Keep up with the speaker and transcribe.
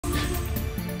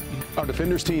Our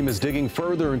Defenders team is digging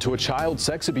further into a child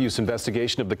sex abuse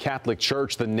investigation of the Catholic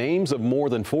Church. The names of more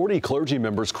than 40 clergy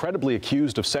members credibly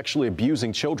accused of sexually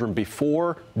abusing children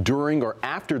before, during, or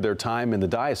after their time in the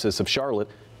Diocese of Charlotte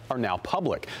are now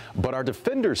public. But our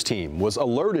Defenders team was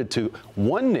alerted to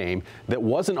one name that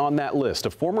wasn't on that list,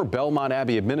 a former Belmont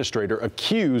Abbey administrator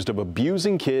accused of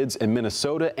abusing kids in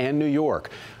Minnesota and New York.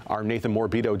 Our Nathan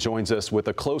Morbido joins us with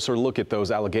a closer look at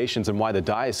those allegations and why the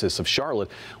Diocese of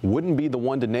Charlotte wouldn't be the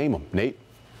one to name them. Nate?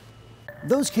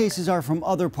 Those cases are from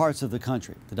other parts of the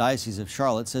country. The Diocese of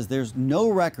Charlotte says there's no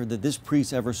record that this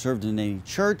priest ever served in any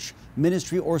church,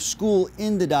 ministry, or school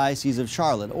in the Diocese of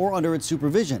Charlotte or under its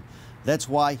supervision. That's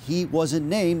why he wasn't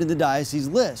named in the diocese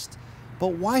list.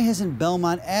 But why hasn't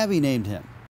Belmont Abbey named him?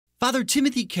 Father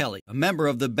Timothy Kelly, a member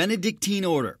of the Benedictine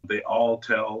order. They all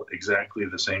tell exactly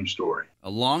the same story. A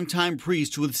longtime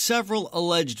priest with several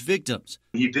alleged victims.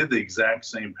 He did the exact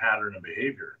same pattern of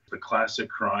behavior, the classic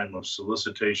crime of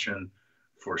solicitation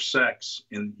for sex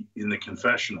in the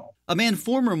confessional. A man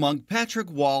former monk Patrick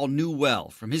Wall knew well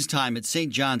from his time at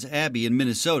St. John's Abbey in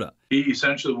Minnesota. He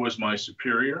essentially was my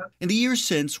superior. In the years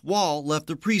since, Wall left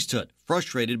the priesthood,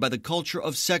 frustrated by the culture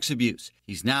of sex abuse.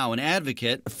 He's now an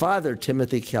advocate, Father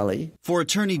Timothy Kelly, for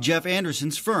attorney Jeff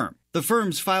Anderson's firm. The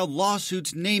firm's filed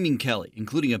lawsuits naming Kelly,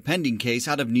 including a pending case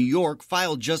out of New York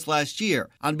filed just last year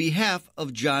on behalf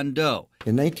of John Doe.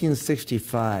 In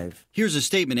 1965, Here's a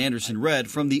statement Anderson read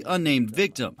from the unnamed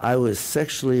victim. I was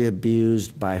sexually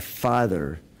abused by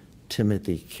Father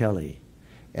Timothy Kelly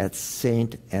at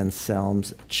St.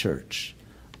 Anselm's Church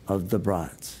of the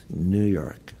Bronx, New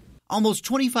York. Almost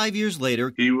 25 years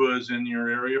later, He was in your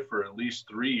area for at least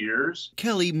 3 years.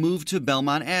 Kelly moved to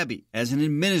Belmont Abbey as an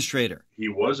administrator. He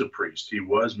was a priest. He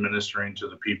was ministering to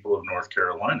the people of North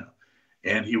Carolina.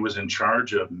 And he was in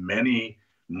charge of many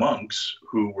monks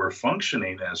who were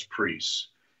functioning as priests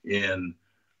in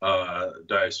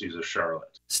Diocese of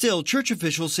Charlotte. Still, church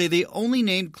officials say they only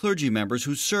named clergy members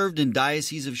who served in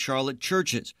Diocese of Charlotte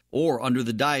churches or under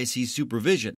the diocese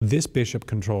supervision. This bishop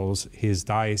controls his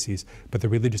diocese, but the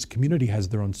religious community has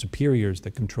their own superiors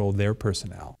that control their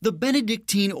personnel. The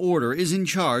Benedictine order is in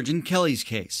charge in Kelly's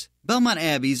case. Belmont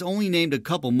Abbey's only named a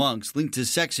couple monks linked to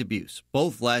sex abuse,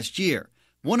 both last year.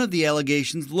 One of the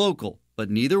allegations local,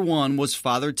 but neither one was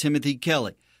Father Timothy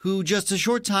Kelly, who just a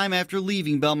short time after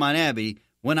leaving Belmont Abbey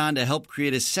went on to help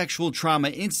create a sexual trauma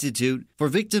institute for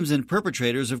victims and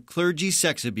perpetrators of clergy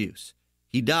sex abuse.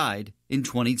 He died in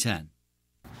 2010.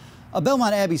 A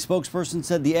Belmont Abbey spokesperson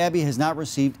said the Abbey has not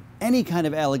received any kind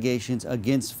of allegations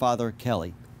against Father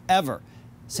Kelly, ever.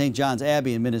 St. John's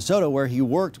Abbey in Minnesota, where he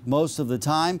worked most of the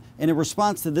time, in a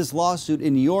response to this lawsuit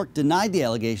in New York, denied the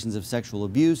allegations of sexual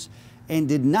abuse and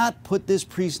did not put this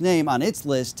priest's name on its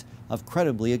list of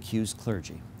credibly accused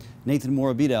clergy. Nathan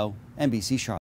Morbido, NBC Charlotte.